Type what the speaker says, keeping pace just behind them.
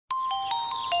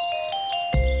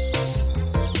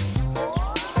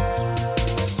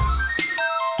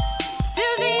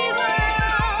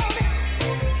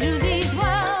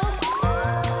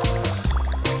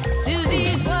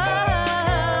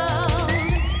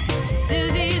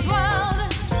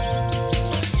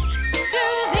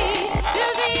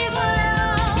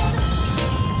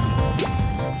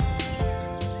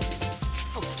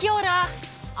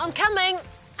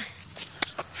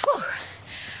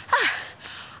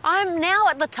I'm now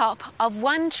at the top of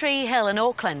One Tree Hill in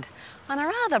Auckland on a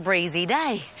rather breezy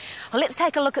day. Well, let's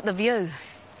take a look at the view.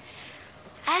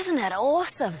 Isn't it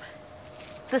awesome?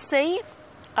 The sea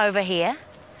over here,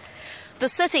 the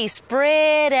city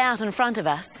spread out in front of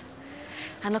us,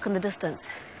 and look in the distance,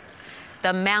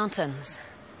 the mountains.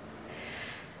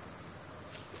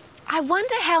 I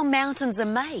wonder how mountains are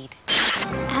made.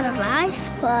 Out of ice,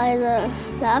 by the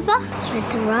lava,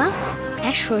 with the rock,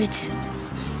 asteroids,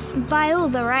 by all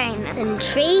the rain and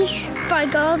trees, by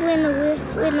God when the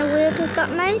world got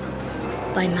made,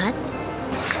 by mud,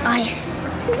 ice,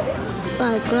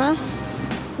 by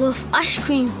grass, with ice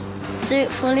cream, dirt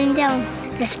falling down,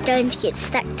 the stones get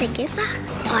stuck together,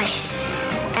 ice,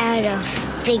 out of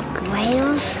big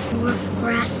whales with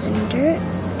grass and dirt.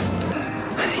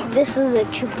 This is a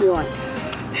tricky one.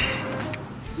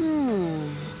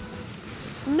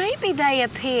 Maybe they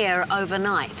appear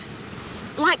overnight.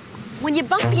 Like when you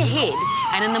bump your head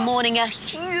and in the morning a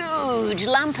huge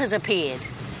lump has appeared.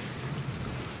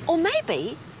 Or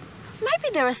maybe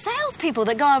there are salespeople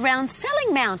that go around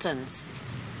selling mountains.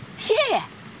 Yeah,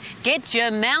 get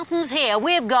your mountains here.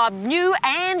 We've got new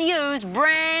and used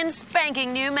brand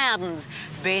spanking new mountains.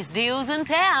 Best deals in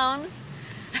town.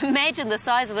 Imagine the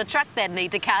size of the truck they'd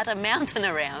need to cart a mountain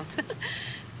around.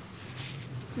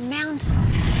 Mountains.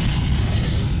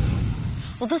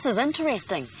 Well, this is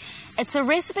interesting. It's a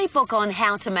recipe book on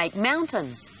how to make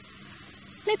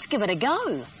mountains. Let's give it a go.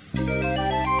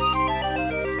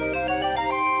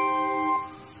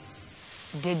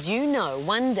 Did you know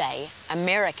one day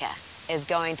America is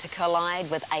going to collide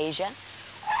with Asia?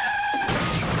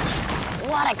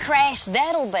 What a crash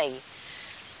that'll be.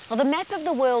 Well, the map of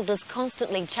the world is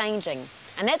constantly changing,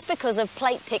 and that's because of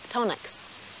plate tectonics.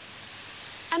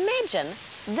 Imagine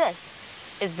this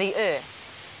is the Earth.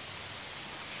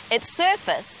 Its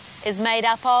surface is made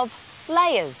up of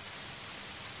layers.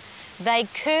 They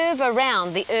curve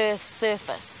around the Earth's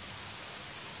surface.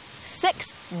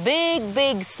 6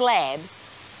 big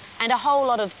slabs and a whole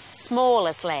lot of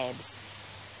smaller slabs.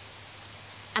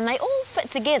 And they all fit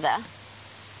together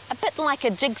a bit like a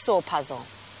jigsaw puzzle.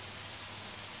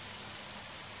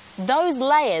 Those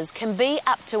layers can be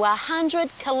up to 100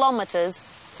 kilometres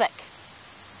thick.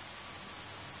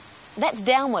 That's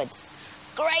downwards.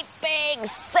 Great big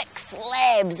thick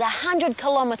slabs, 100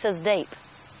 kilometres deep.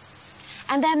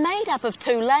 And they're made up of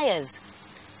 2 layers.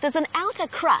 There's an outer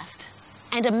crust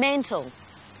and a mantle.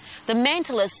 The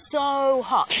mantle is so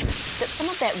hot that some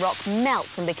of that rock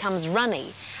melts and becomes runny,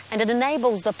 and it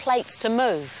enables the plates to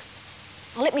move.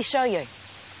 Well, let me show you.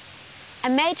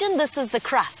 Imagine this is the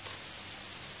crust.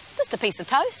 Just a piece of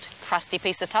toast, crusty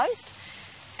piece of toast.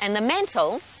 And the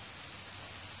mantle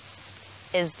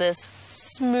is this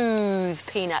smooth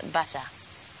peanut butter.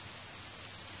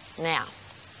 Now,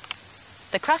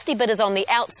 the crusty bit is on the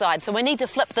outside, so we need to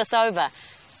flip this over.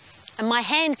 And my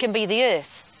hand can be the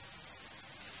earth.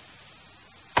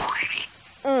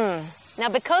 Now,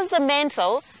 because the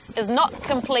mantle is not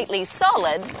completely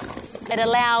solid, it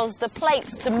allows the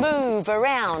plates to move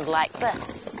around like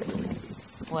this.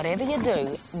 Whatever you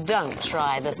do, don't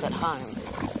try this at home.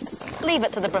 Leave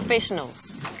it to the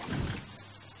professionals.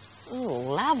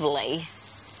 Ooh, lovely.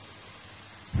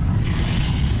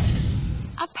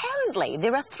 Apparently,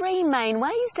 there are 3 main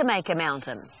ways to make a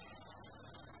mountain.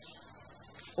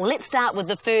 Well, let's start with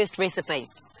the first recipe.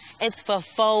 It's for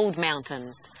fold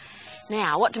mountains.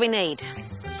 Now, what do we need?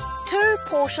 2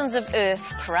 portions of earth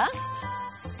crust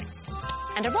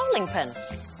and a rolling pin.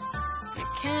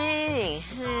 Okay,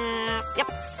 yep,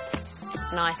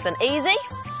 nice and easy.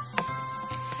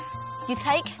 You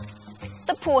take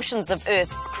the portions of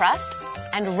earth's crust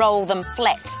and roll them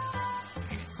flat.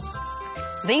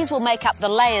 These will make up the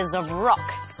layers of rock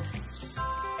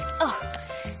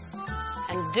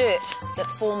and dirt that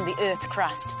form the earth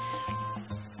crust.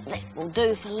 That will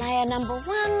do for layer number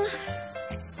 1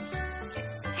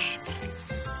 and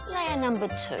layer number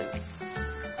 2.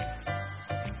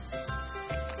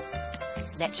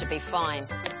 That should be fine.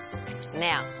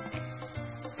 Now,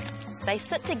 they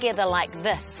sit together like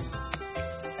this.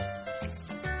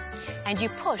 And you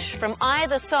push from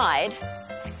either side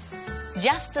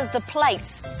just as the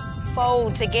plates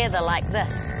fold together like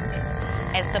this.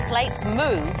 As the plates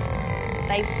move,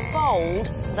 they fold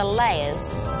the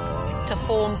layers to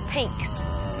form peaks,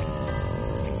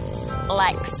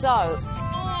 like so.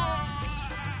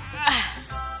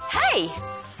 Hey,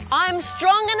 I'm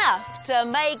strong enough to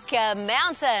make a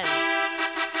mountain.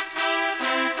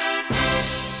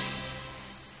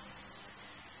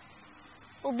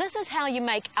 Well, this is how you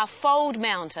make a fold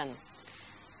mountain.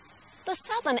 The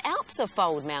Southern Alps are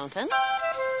fold mountains.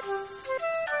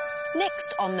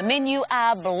 Next on the menu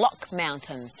are block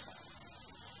mountains.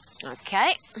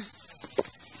 Okay.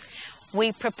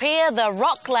 We prepare the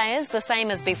rock layers the same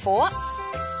as before,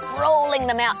 rolling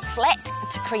them out flat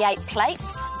to create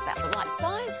plates, about the right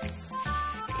size,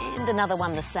 and another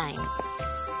one the same.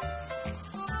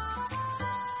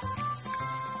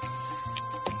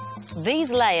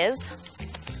 These layers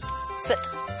sit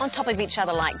on top of each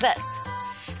other like this,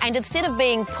 and instead of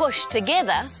being pushed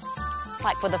together,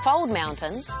 like for the fold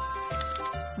mountains,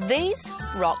 these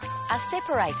rocks are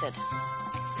separated.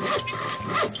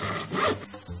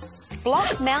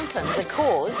 Block mountains are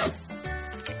caused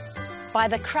by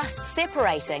the crust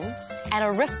separating at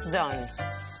a rift zone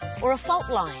or a fault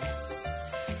line.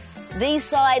 These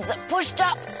sides are pushed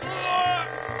up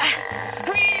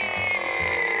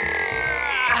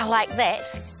like that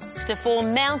to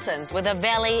form mountains with a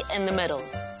valley in the middle.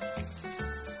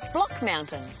 Block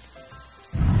mountains.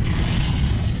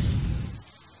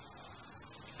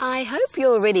 I hope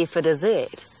you're ready for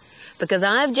dessert, because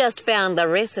I've just found the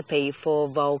recipe for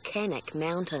volcanic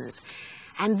mountains,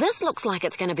 and this looks like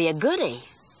it's going to be a goodie.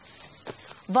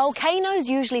 Volcanoes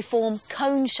usually form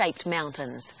cone-shaped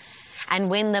mountains, and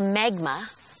when the magma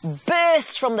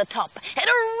bursts from the top, it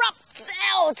erupts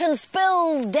out and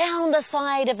spills down the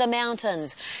side of the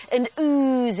mountains in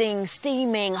oozing,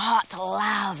 steaming hot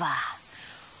lava.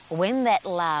 When that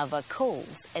lava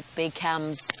cools, it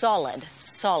becomes solid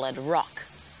rock.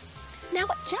 Now,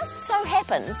 it just so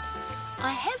happens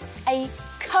I have a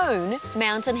cone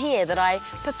mountain here that I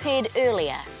prepared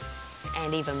earlier.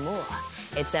 And even more,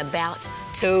 it's about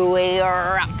to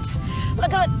erupt.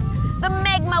 Look at it. The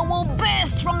magma will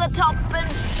burst from the top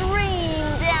and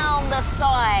stream down the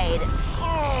side,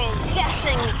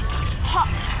 gushing hot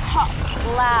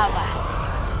lava,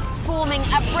 forming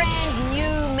a brand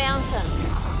new mountain.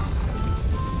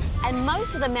 And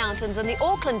most of the mountains in the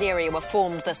Auckland area were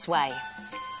formed this way,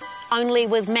 only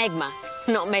with magma,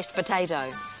 not mashed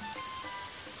potato.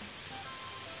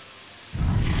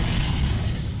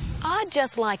 I'd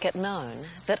just like it known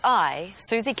that I,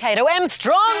 Suzy Cato, am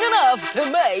strong enough to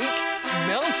make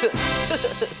mountains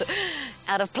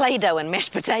out of Play-Doh and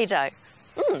mashed potato.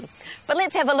 But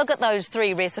let's have a look at those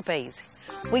three recipes.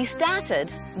 We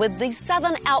started with the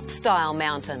Southern Alp-style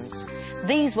mountains.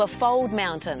 These were fold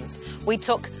mountains. We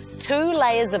took 2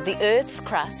 layers of the Earth's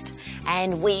crust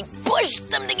and we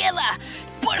pushed them together.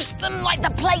 Pushed them like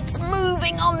the plates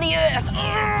moving on the Earth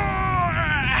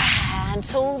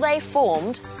until they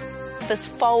formed this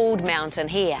fold mountain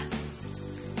here.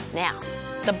 Now,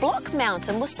 the block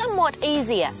mountain was somewhat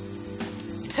easier.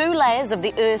 2 layers of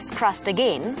the Earth's crust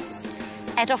again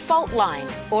at a fault line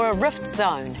or a rift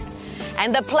zone.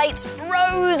 And the plates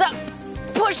rose up,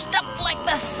 pushed up like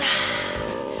this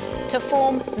to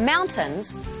form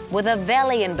mountains with a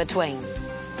valley in between.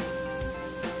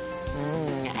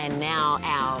 And now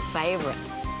our favourite.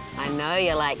 I know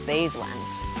you like these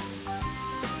ones.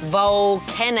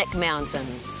 Volcanic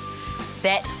mountains.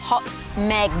 That hot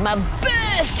magma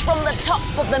burst from the top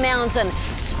of the mountain,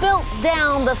 spilt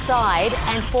down the side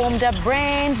and formed a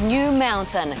brand new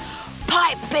mountain.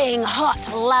 Piping hot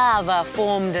lava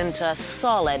formed into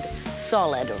solid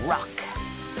rock.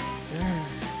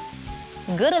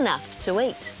 Good enough to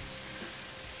eat.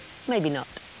 Maybe not.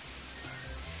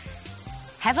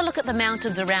 Have a look at the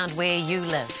mountains around where you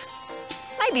live.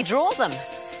 Maybe draw them.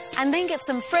 And then get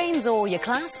some friends or your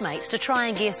classmates to try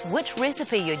and guess which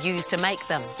recipe you'd use to make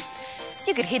them.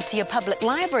 You could head to your public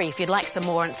library if you'd like some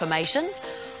more information,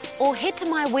 or head to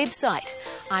my website.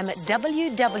 I'm at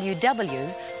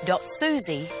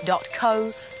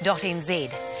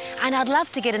www.suzy.co.nz. And I'd love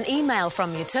to get an email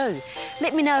from you too.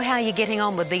 Let me know how you're getting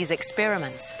on with these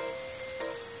experiments.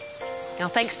 Now,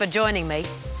 thanks for joining me.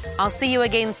 I'll see you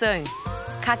again soon.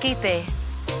 Ka kite.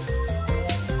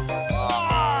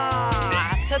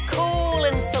 To cool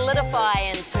and solidify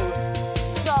into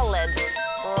solid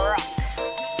rock.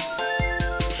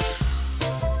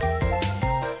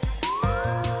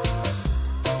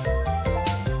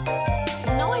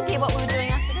 I've no idea what we were doing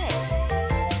after that.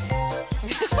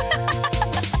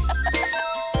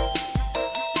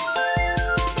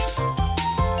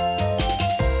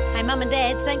 Hey, Mum and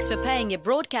Dad, thanks for paying your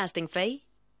broadcasting fee.